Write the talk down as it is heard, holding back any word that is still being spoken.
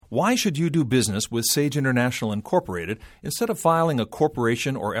Why should you do business with Sage International Incorporated instead of filing a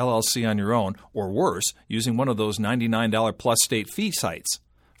corporation or LLC on your own, or worse, using one of those $99 plus state fee sites?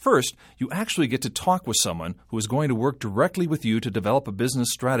 First, you actually get to talk with someone who is going to work directly with you to develop a business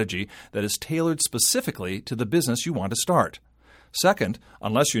strategy that is tailored specifically to the business you want to start. Second,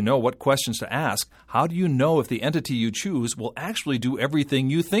 unless you know what questions to ask, how do you know if the entity you choose will actually do everything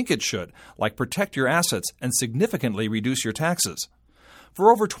you think it should, like protect your assets and significantly reduce your taxes? For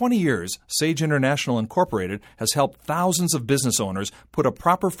over 20 years, Sage International Incorporated has helped thousands of business owners put a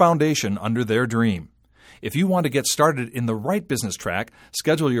proper foundation under their dream. If you want to get started in the right business track,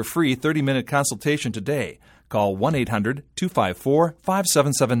 schedule your free 30-minute consultation today. Call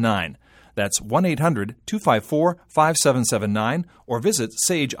 1-800-254-5779. That's 1-800-254-5779 or visit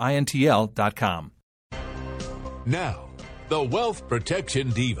sageintl.com. Now, the Wealth Protection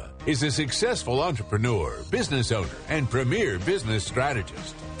Diva is a successful entrepreneur, business owner, and premier business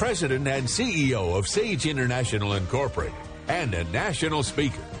strategist, president and CEO of Sage International Incorporated, and a national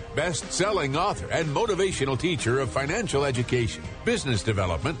speaker, best-selling author, and motivational teacher of financial education, business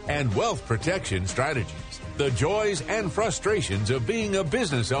development, and wealth protection strategies. The joys and frustrations of being a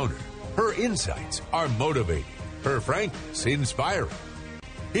business owner. Her insights are motivating. Her frankness inspiring.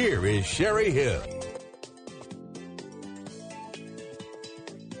 Here is Sherry Hill.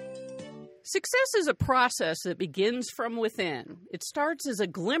 Success is a process that begins from within. It starts as a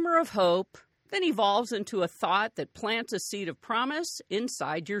glimmer of hope, then evolves into a thought that plants a seed of promise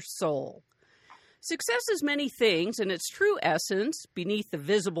inside your soul. Success is many things, and its true essence, beneath the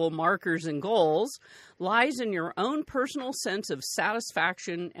visible markers and goals, lies in your own personal sense of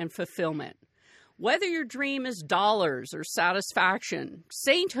satisfaction and fulfillment. Whether your dream is dollars or satisfaction,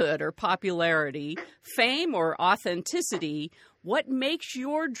 sainthood or popularity, fame or authenticity, what makes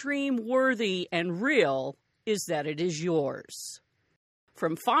your dream worthy and real is that it is yours.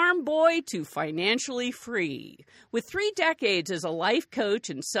 From farm boy to financially free. With 3 decades as a life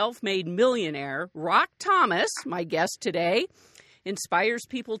coach and self-made millionaire, Rock Thomas, my guest today, inspires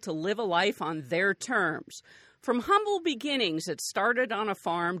people to live a life on their terms. From humble beginnings that started on a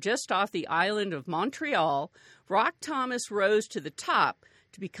farm just off the island of Montreal, Rock Thomas rose to the top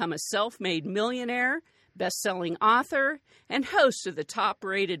to become a self-made millionaire, best-selling author, and host of the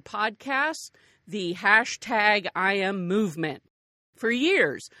top-rated podcast, the #I Am Movement. For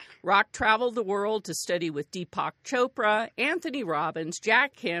years, Rock traveled the world to study with Deepak Chopra, Anthony Robbins,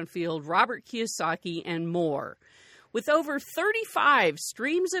 Jack Canfield, Robert Kiyosaki, and more. With over 35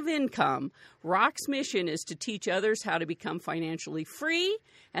 streams of income, Rock's mission is to teach others how to become financially free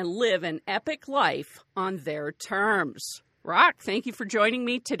and live an epic life on their terms. Rock, thank you for joining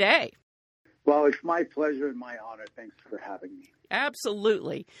me today. Well, it's my pleasure and my honor. Thanks for having me.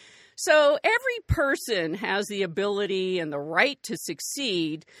 Absolutely. So every person has the ability and the right to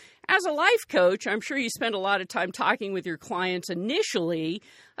succeed. As a life coach, I'm sure you spend a lot of time talking with your clients initially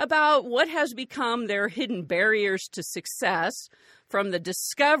about what has become their hidden barriers to success, from the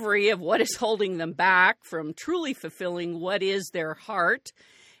discovery of what is holding them back from truly fulfilling what is their heart,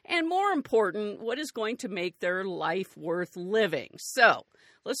 and more important, what is going to make their life worth living. So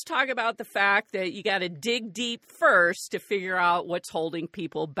let's talk about the fact that you got to dig deep first to figure out what's holding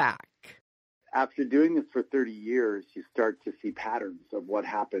people back. After doing this for 30 years, you start to see patterns of what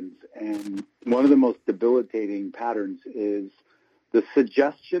happens. And one of the most debilitating patterns is the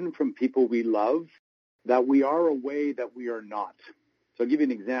suggestion from people we love that we are a way that we are not. So I'll give you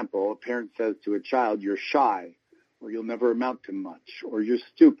an example. A parent says to a child, you're shy, or you'll never amount to much, or you're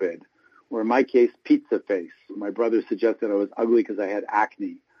stupid, or in my case, pizza face. My brother suggested I was ugly because I had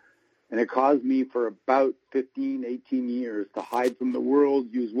acne. And it caused me for about 15, 18 years to hide from the world,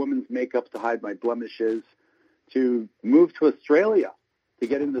 use women's makeup to hide my blemishes, to move to Australia, to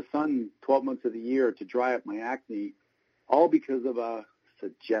get in the sun 12 months of the year, to dry up my acne, all because of a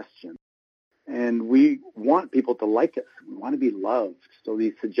suggestion. And we want people to like us. We want to be loved. So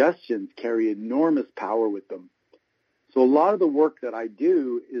these suggestions carry enormous power with them. So a lot of the work that I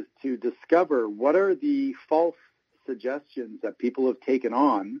do is to discover what are the false suggestions that people have taken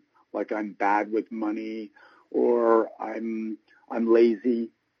on, like I'm bad with money or I'm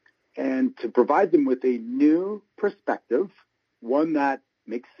lazy, and to provide them with a new perspective, one that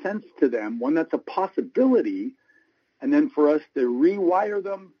makes sense to them, one that's a possibility, and then for us to rewire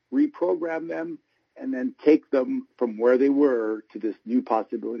them, reprogram them, and then take them from where they were to this new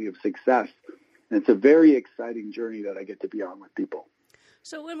possibility of success. And it's a very exciting journey that I get to be on with people.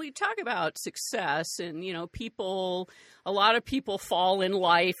 So when we talk about success and, a lot of people fall into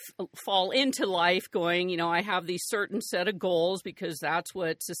life going, I have these certain set of goals because that's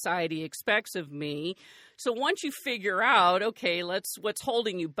what society expects of me. So once you figure out, okay, what's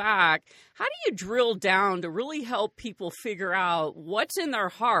holding you back, how do you drill down to really help people figure out what's in their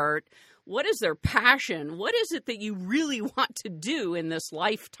heart? What is their passion? What is it that you really want to do in this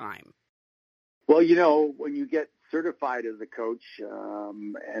lifetime? Well, when you get certified as a coach,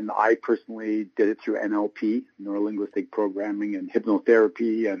 and I personally did it through NLP, Neuro-Linguistic Programming, and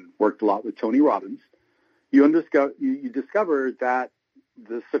hypnotherapy, and worked a lot with Tony Robbins, you discover that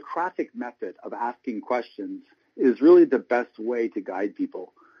the Socratic method of asking questions is really the best way to guide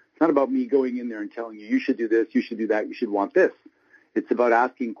people. It's not about me going in there and telling you should do this, you should do that, you should want this. It's about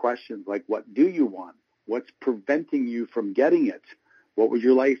asking questions like, what do you want? What's preventing you from getting it? What would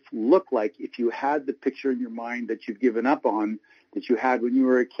your life look like if you had the picture in your mind that you've given up on, that you had when you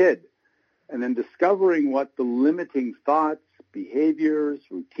were a kid? And then discovering what the limiting thoughts, behaviors,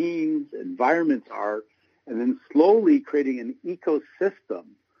 routines, environments are, and then slowly creating an ecosystem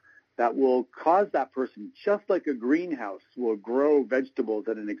that will cause that person, just like a greenhouse will grow vegetables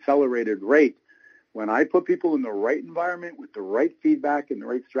at an accelerated rate. When I put people in the right environment with the right feedback and the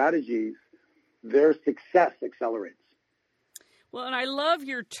right strategies, their success accelerates. Well, and I love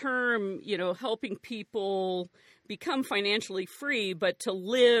your term, helping people become financially free, but to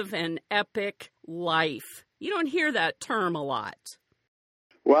live an epic life. You don't hear that term a lot.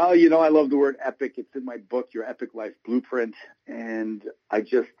 Well, I love the word epic. It's in my book, Your Epic Life Blueprint, and I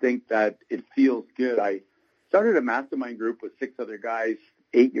just think that it feels good. I started a mastermind group with 6 other guys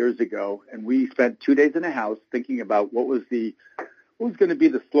 8 years ago, and we spent 2 days in a house thinking about what was going to be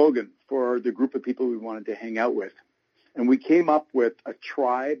the slogan for the group of people we wanted to hang out with. And we came up with a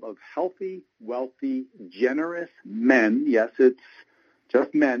tribe of healthy, wealthy, generous men. Yes, it's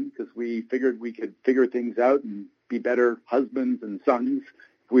just men, because we figured we could figure things out and be better husbands and sons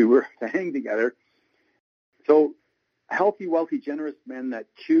if we were to hang together. So healthy, wealthy, generous men that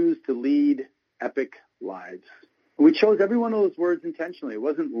choose to lead epic lives. We chose every one of those words intentionally. It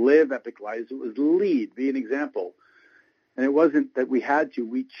wasn't live epic lives. It was lead, be an example. And it wasn't that we had to.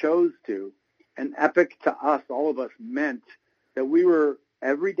 We chose to. And epic to us, all of us, meant that we were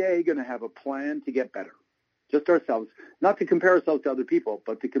every day going to have a plan to get better. Just ourselves. Not to compare ourselves to other people,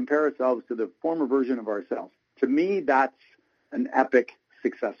 but to compare ourselves to the former version of ourselves. To me, that's an epic,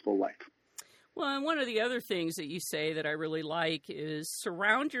 successful life. Well, and one of the other things that you say that I really like is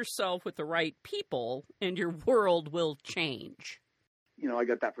surround yourself with the right people and your world will change. I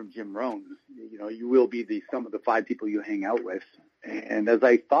got that from Jim Rohn. You will be the sum of the 5 people you hang out with. And as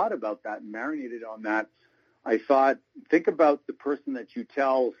I thought about that and marinated on that, I thought, think about the person that you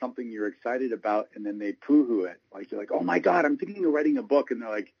tell something you're excited about and then they poo-hoo it. Like, you're like, oh my God, I'm thinking of writing a book. And they're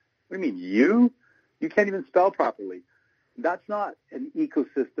like, what do you mean, you? You can't even spell properly. That's not an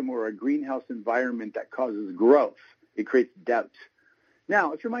ecosystem or a greenhouse environment that causes growth. It creates doubt.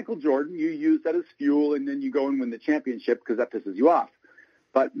 Now, if you're Michael Jordan, you use that as fuel and then you go and win the championship because that pisses you off.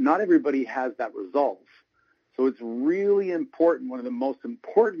 But not everybody has that resolve. So it's really important, one of the most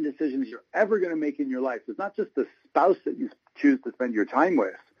important decisions you're ever going to make in your life is not just the spouse that you choose to spend your time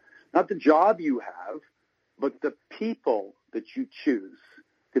with, not the job you have, but the people that you choose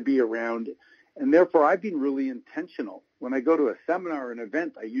to be around. And therefore, I've been really intentional. When I go to a seminar or an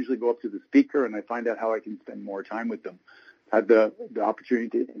event, I usually go up to the speaker and I find out how I can spend more time with them. I had the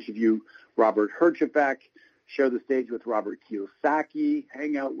opportunity to interview Robert Herjavec, share the stage with Robert Kiyosaki,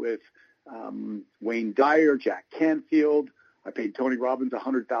 hang out with Wayne Dyer, Jack Canfield. I paid Tony Robbins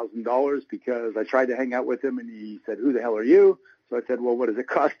 $100,000 because I tried to hang out with him, and he said, who the hell are you? So I said, well, what does it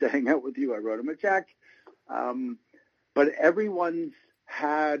cost to hang out with you? I wrote him a check. But everyone's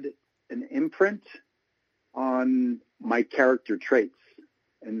had an imprint on my character traits,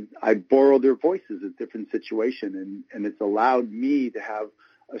 and I borrowed their voices at different situations, and it's allowed me to have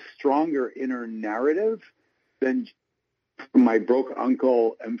a stronger inner narrative than from my broke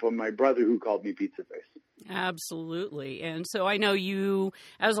uncle and from my brother who called me Pizza Face. Absolutely. And so I know you,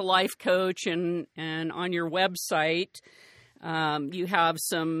 as a life coach, and on your website, you have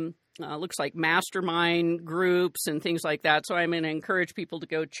some, looks like mastermind groups and things like that. So I'm going to encourage people to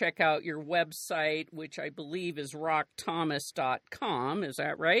go check out your website, which I believe is rockthomas.com. Is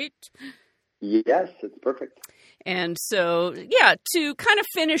that right? Yes, it's perfect. And so, yeah, to kind of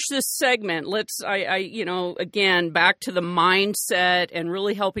finish this segment, again, back to the mindset and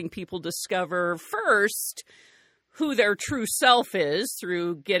really helping people discover first who their true self is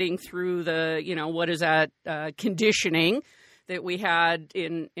through getting through the, what is that, conditioning that we had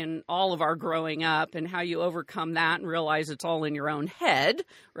in all of our growing up, and how you overcome that and realize it's all in your own head,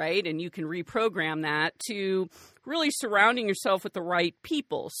 right? And you can reprogram that, to really surrounding yourself with the right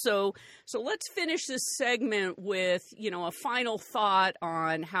people. So let's finish this segment with, a final thought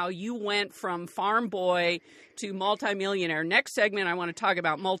on how you went from farm boy to multimillionaire. Next segment, I want to talk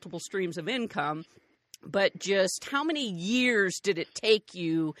about multiple streams of income. But just how many years did it take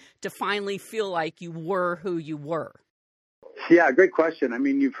you to finally feel like you were who you were? Yeah, great question. I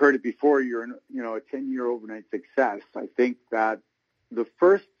mean, you've heard it before. You're a 10-year overnight success. I think that the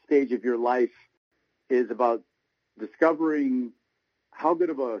first stage of your life is about discovering how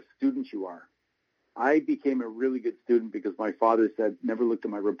good of a student you are. I became a really good student because my father said, never looked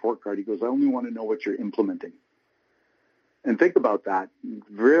at my report card. He goes, I only want to know what you're implementing. And think about that.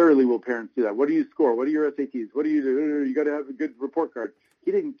 Rarely will parents do that. What do you score? What are your SATs? What do you do? You got to have a good report card.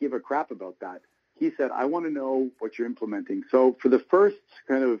 He didn't give a crap about that. He said, I want to know what you're implementing. So for the first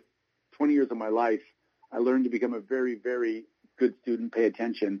kind of 20 years of my life, I learned to become a very, very good student, pay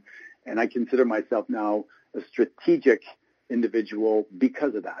attention. And I consider myself now a strategic individual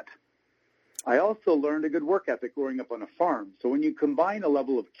because of that. I also learned a good work ethic growing up on a farm. So when you combine a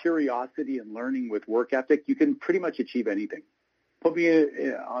level of curiosity and learning with work ethic, you can pretty much achieve anything. Put me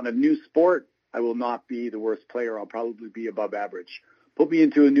on a new sport, I will not be the worst player. I'll probably be above average. Put me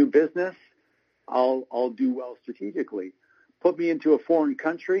into a new business, I'll do well strategically. Put me into a foreign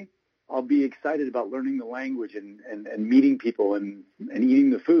country, I'll be excited about learning the language and meeting people and eating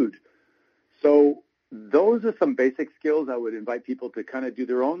the food. So those are some basic skills I would invite people to kind of do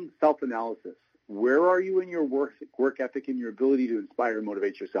their own self-analysis. Where are you in your work ethic and your ability to inspire and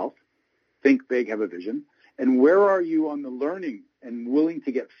motivate yourself? Think big, have a vision. And where are you on the learning and willing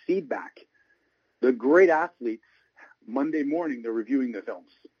to get feedback? The great athletes, Monday morning, they're reviewing the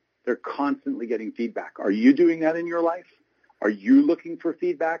films. They're constantly getting feedback. Are you doing that in your life? Are you looking for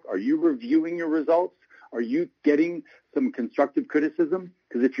feedback? Are you reviewing your results? Are you getting some constructive criticism?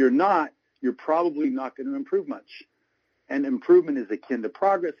 Because if you're not, you're probably not going to improve much. And improvement is akin to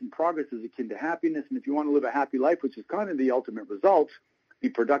progress, and progress is akin to happiness. And if you want to live a happy life, which is kind of the ultimate result, be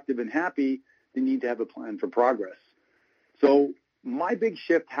productive and happy, you need to have a plan for progress. So my big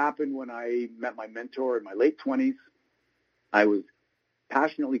shift happened when I met my mentor in my late 20s. I was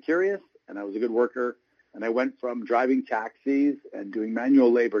passionately curious, and I was a good worker. And I went from driving taxis and doing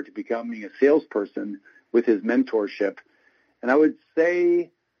manual labor to becoming a salesperson with his mentorship. And I would say,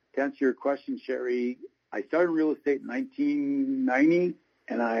 to answer your question, Sherry, I started real estate in 1990,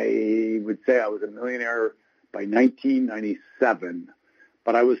 and I would say I was a millionaire by 1997.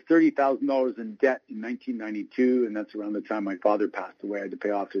 But I was $30,000 in debt in 1992, and that's around the time my father passed away. I had to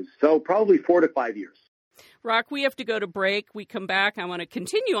pay off his. So probably 4 to 5 years. Rock, we have to go to break. We come back. I want to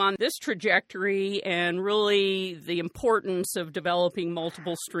continue on this trajectory and really the importance of developing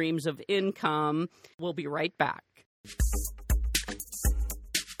multiple streams of income. We'll be right back.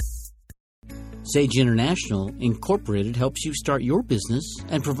 Sage International Incorporated helps you start your business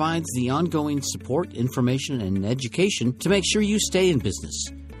and provides the ongoing support, information, and education to make sure you stay in business.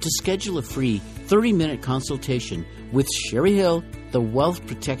 To schedule a free 30-minute consultation with Sherry Hill, the Wealth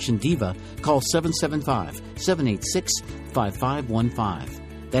Protection Diva, call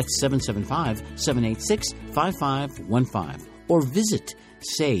 775-786-5515. That's 775-786-5515. Or visit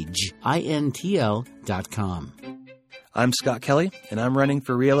sageintl.com. I'm Scott Kelly, and I'm running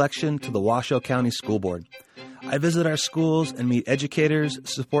for re-election to the Washoe County School Board. I visit our schools and meet educators,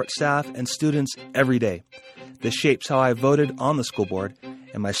 support staff, and students every day. This shapes how I voted on the school board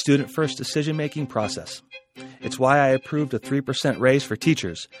and my student-first decision-making process. It's why I approved a 3% raise for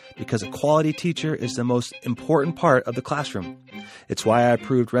teachers, because a quality teacher is the most important part of the classroom. It's why I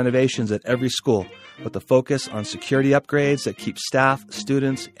approved renovations at every school, with a focus on security upgrades that keep staff,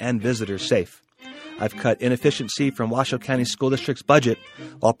 students, and visitors safe. I've cut inefficiency from Washoe County School District's budget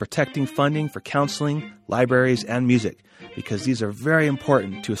while protecting funding for counseling, libraries, and music, because these are very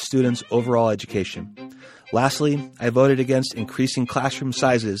important to a student's overall education. Lastly, I voted against increasing classroom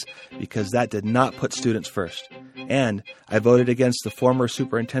sizes because that did not put students first. And I voted against the former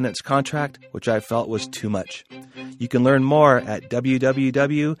superintendent's contract, which I felt was too much. You can learn more at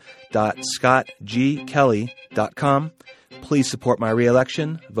www.scottgkelly.com. Please support my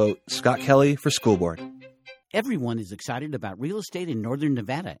re-election. Vote Scott Kelly for school board. Everyone is excited about real estate in Northern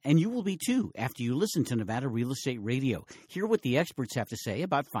Nevada, and you will be too after you listen to Nevada Real Estate Radio. Hear what the experts have to say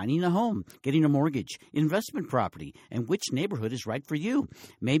about finding a home, getting a mortgage, investment property, and which neighborhood is right for you.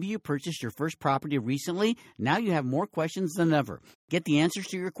 Maybe you purchased your first property recently. Now you have more questions than ever. Get the answers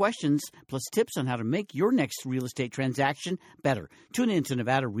to your questions, plus tips on how to make your next real estate transaction better. Tune in to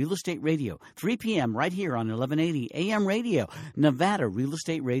Nevada Real Estate Radio, 3 p.m. right here on 1180 AM Radio, Nevada Real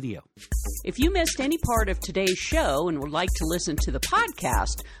Estate Radio. If you missed any part of today's show and would like to listen to the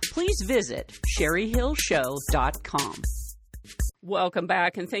podcast, please visit SherryHillShow.com. Welcome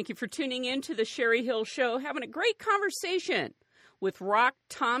back, and thank you for tuning in to the Sherry Hill Show. Having a great conversation with Rock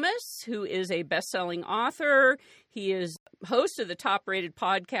Thomas, who is a best-selling author. He is host of the top-rated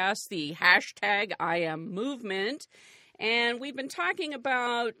podcast, the hashtag I Am Movement. And we've been talking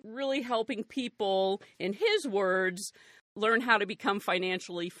about really helping people, in his words, learn how to become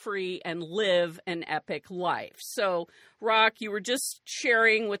financially free and live an epic life. So, Rock, you were just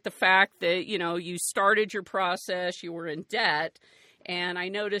sharing with the fact that, you started your process, you were in debt, and I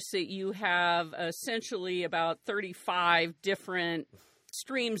noticed that you have essentially about 35 different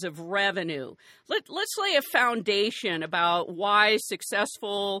streams of revenue. Let's lay a foundation about why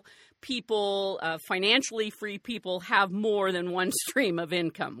successful people, financially free people, have more than one stream of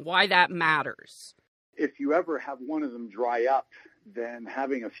income, why that matters. If you ever have one of them dry up, then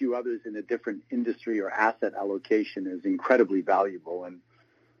having a few others in a different industry or asset allocation is incredibly valuable. And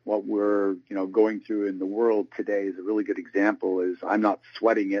what we're, going through in the world today is a really good example. Is I'm not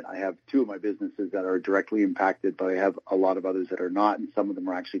sweating it. I have two of my businesses that are directly impacted, but I have a lot of others that are not, and some of them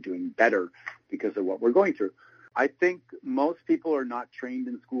are actually doing better because of what we're going through. I think most people are not trained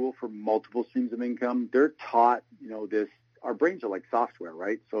in school for multiple streams of income. They're taught, our brains are like software,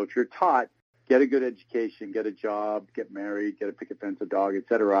 right? So if you're taught, get a good education, get a job, get married, get a picket fence, a dog,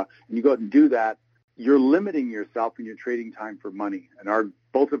 etc., and you go out and do that, you're limiting yourself and you're trading time for money. And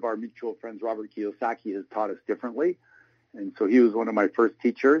both of our mutual friends, Robert Kiyosaki, has taught us differently. And so he was one of my first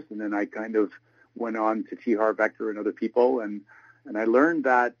teachers. And then I kind of went on to T. Harv Eker and other people. And I learned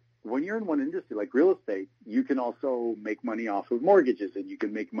that when you're in one industry like real estate, you can also make money off of mortgages, and you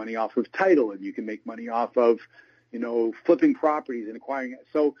can make money off of title, and you can make money off of, flipping properties and acquiring it.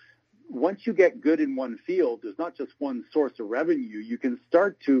 So once you get good in one field, there's not just one source of revenue. You can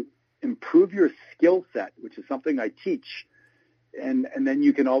start to improve your skill set, which is something I teach, and then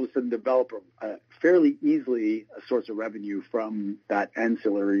you can all of a sudden develop fairly easily a source of revenue from that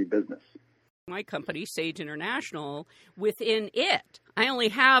ancillary business. My company, Sage International, within it, I only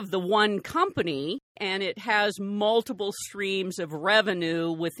have the one company, and it has multiple streams of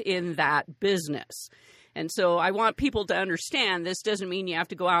revenue within that business. And so I want people to understand this doesn't mean you have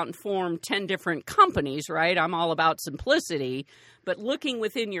to go out and form 10 different companies, right? I'm all about simplicity. But looking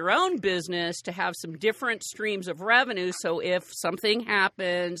within your own business to have some different streams of revenue, so if something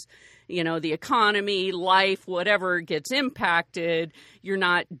happens, the economy, life, whatever gets impacted, you're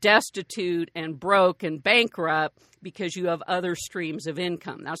not destitute and broke and bankrupt because you have other streams of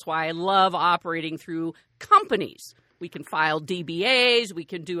income. That's why I love operating through companies. We can file DBAs, we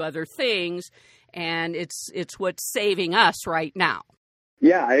can do other things, and it's what's saving us right now.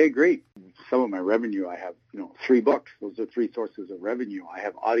 Yeah, I agree. Some of my revenue, I have, 3 books. Those are 3 sources of revenue. I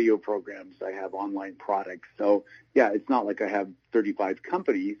have audio programs. I have online products. So, yeah, it's not like I have 35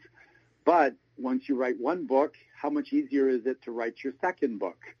 companies. But once you write one book, how much easier is it to write your second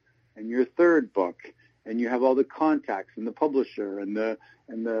book and your third book? And you have all the contacts and the publisher and the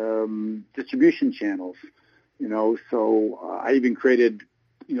distribution channels. So I even created,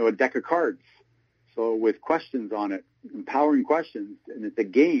 a deck of cards. So with questions on it, empowering questions, and it's a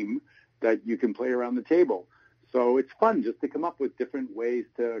game that you can play around the table. So it's fun just to come up with different ways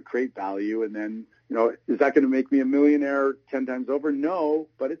to create value. And then, is that going to make me a millionaire 10 times over? No,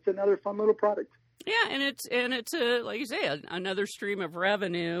 but it's another fun little product. Yeah, and it's a, like you say, another stream of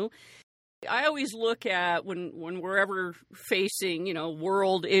revenue. I always look at when we're ever facing,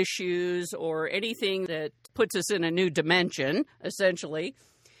 world issues or anything that puts us in a new dimension, essentially.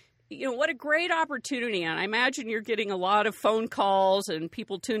 What a great opportunity. And I imagine you're getting a lot of phone calls and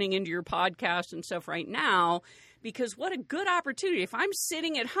people tuning into your podcast and stuff right now, because what a good opportunity. If I'm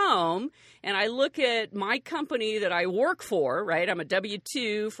sitting at home and I look at my company that I work for, right? I'm a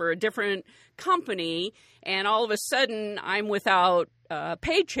W-2 for a different company, and all of a sudden I'm without a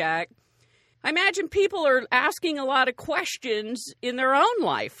paycheck. I imagine people are asking a lot of questions in their own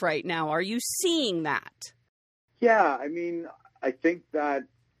life right now. Are you seeing that? Yeah, I think that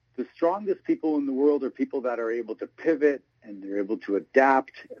the strongest people in the world are people that are able to pivot, and they're able to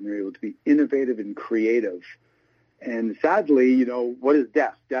adapt, and they're able to be innovative and creative. And sadly, what is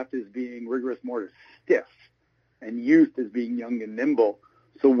death? Death is being rigorous mortis, stiff, and youth is being young and nimble.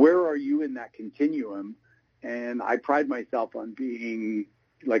 So where are you in that continuum? And I pride myself on being,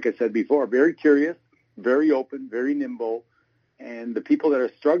 like I said before, very curious, very open, very nimble. And the people that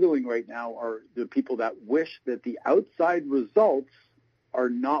are struggling right now are the people that wish that the outside results are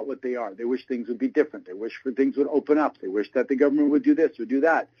not what they are. They wish things would be different. They wish for things would open up. They wish that the government would do this or do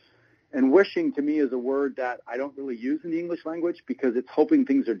that. And wishing to me is a word that I don't really use in the English language because it's hoping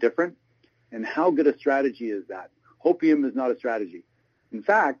things are different. And how good a strategy is that? Hopium is not a strategy. In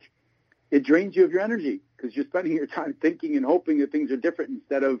fact, it drains you of your energy because you're spending your time thinking and hoping that things are different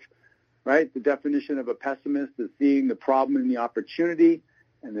instead of, right? The definition of a pessimist is seeing the problem in the opportunity,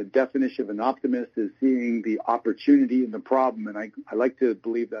 and the definition of an optimist is seeing the opportunity in the problem. And I like to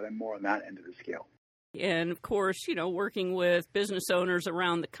believe that I'm more on that end of the scale. And, of course, working with business owners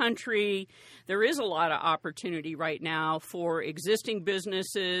around the country, there is a lot of opportunity right now for existing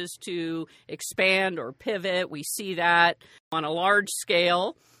businesses to expand or pivot. We see that on a large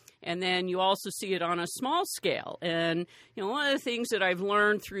scale. And then you also see it on a small scale. And, one of the things that I've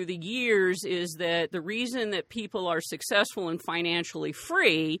learned through the years is that the reason that people are successful and financially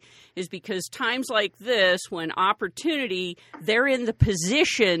free is because times like this, when opportunity, they're in the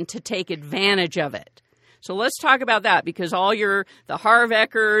position to take advantage of it. So let's talk about that, because all the Harv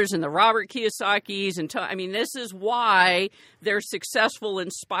Ekers and the Robert Kiyosakis, this is why they're successful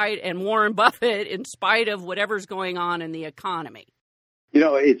and Warren Buffett, in spite of whatever's going on in the economy.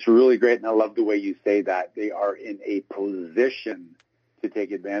 It's really great, and I love the way you say that. They are in a position to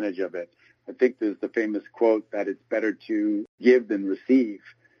take advantage of it. I think there's the famous quote that it's better to give than receive.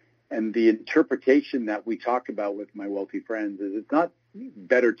 And the interpretation that we talk about with my wealthy friends is it's not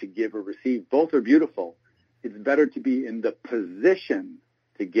better to give or receive. Both are beautiful. It's better to be in the position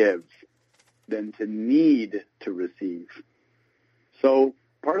to give than to need to receive. So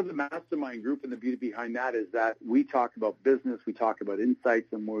part of the mastermind group and the beauty behind that is that we talk about business, we talk about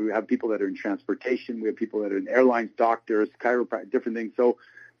insights, and we have people that are in transportation, we have people that are in airlines, doctors, chiropractors, different things. So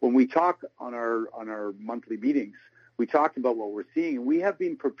when we talk on our monthly meetings, we talk about what we're seeing, and we have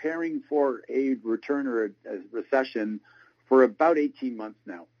been preparing for a return or a recession for about 18 months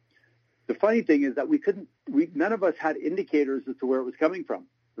now. The funny thing is that none of us had indicators as to where it was coming from.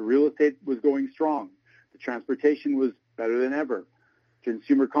 The real estate was going strong. The transportation was better than ever.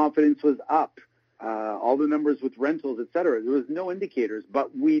 Consumer confidence was up. All the numbers with rentals, et cetera. There was no indicators,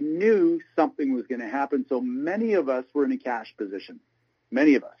 but we knew something was going to happen. So many of us were in a cash position.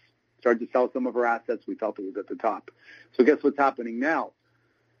 Many of us started to sell some of our assets. We felt it was at the top. So guess what's happening now?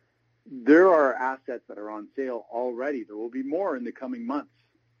 There are assets that are on sale already. There will be more in the coming months.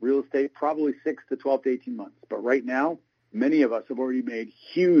 Real estate, probably 6 to 12 to 18 months. But right now, many of us have already made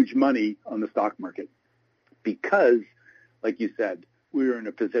huge money on the stock market because, like you said, we were in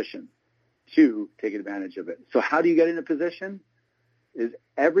a position to take advantage of it. So how do you get in a position? Is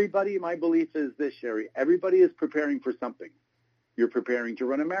everybody, my belief is this, Sherry, everybody is preparing for something. You're preparing to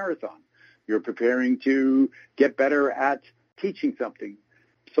run a marathon. You're preparing to get better at teaching something.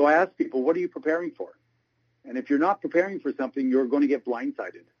 So I ask people, what are you preparing for? And if you're not preparing for something, you're going to get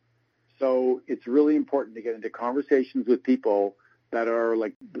blindsided. So it's really important to get into conversations with people that are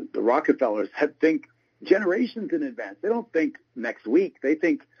like the Rockefellers that think generations in advance. They don't think next week. They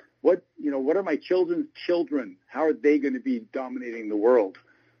think, what are my children's children? How are they going to be dominating the world?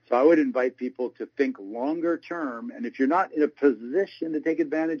 So I would invite people to think longer term. And if you're not in a position to take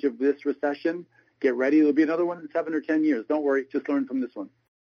advantage of this recession, get ready. There'll be another one in 7 or 10 years. Don't worry. Just learn from this one.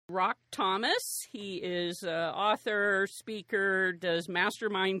 Rock Thomas. He is an author, speaker, does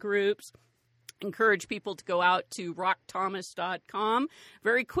mastermind groups. Encourage people to go out to rockthomas.com.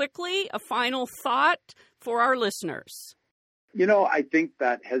 Very quickly, a final thought for our listeners. I think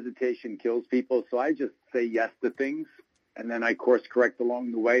that hesitation kills people, so I just say yes to things, and then I course correct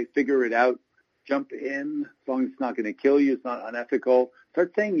along the way, figure it out, jump in, as long as it's not going to kill you, it's not unethical.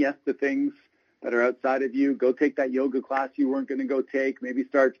 Start saying yes to things that are outside of you. Go take that yoga class you weren't going to go take. Maybe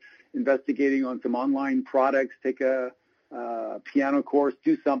start investigating on some online products. Take a piano course.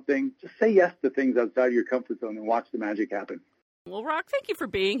 Do something. Just say yes to things outside of your comfort zone and watch the magic happen. Well, Rock, thank you for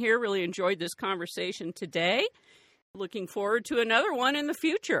being here. Really enjoyed this conversation today. Looking forward to another one in the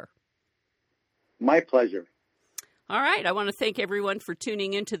future. My pleasure. All right. I want to thank everyone for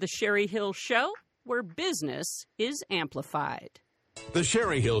tuning into the Sherry Hill Show, where business is amplified. The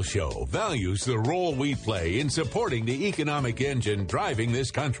Sherry Hill Show values the role we play in supporting the economic engine driving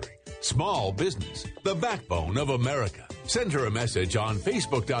this country. Small business, the backbone of America. Send her a message on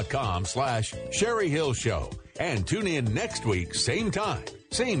Facebook.com/Sherry Hill Show and tune in next week, same time,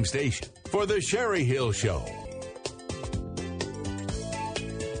 same station for The Sherry Hill Show.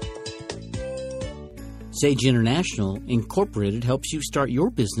 Sage International, Incorporated helps you start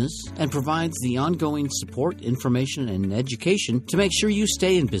your business and provides the ongoing support, information, and education to make sure you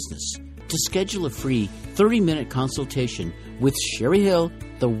stay in business. To schedule a free 30-minute consultation with Sherry Hill,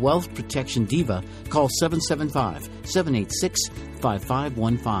 the Wealth Protection Diva, call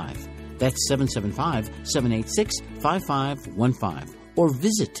 775-786-5515. That's 775-786-5515. Or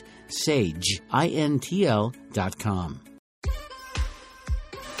visit sageintl.com.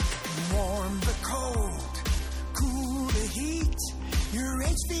 Warm the cold, cool the heat. Your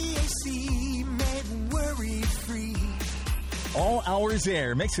HVAC made worry-free. All Hours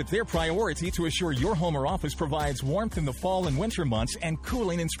Air makes it their priority to assure your home or office provides warmth in the fall and winter months and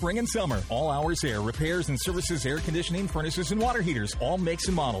cooling in spring and summer. All Hours Air repairs and services air conditioning, furnaces, and water heaters, all makes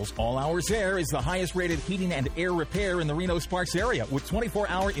and models. All Hours Air is the highest rated heating and air repair in the Reno-Sparks area with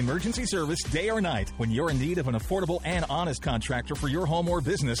 24-hour emergency service day or night. When you're in need of an affordable and honest contractor for your home or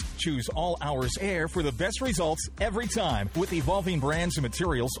business, choose All Hours Air for the best results every time. With evolving brands and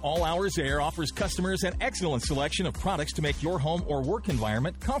materials, All Hours Air offers customers an excellent selection of products to make your home or work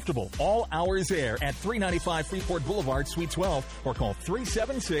environment comfortable. All Hours Air at 395 Freeport Boulevard, Suite 12, or call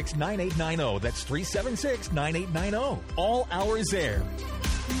 376-9890. That's 376-9890. All Hours Air.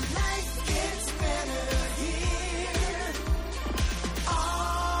 Life gets better here.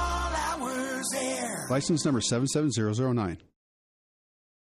 All Hours Air. License number 77009.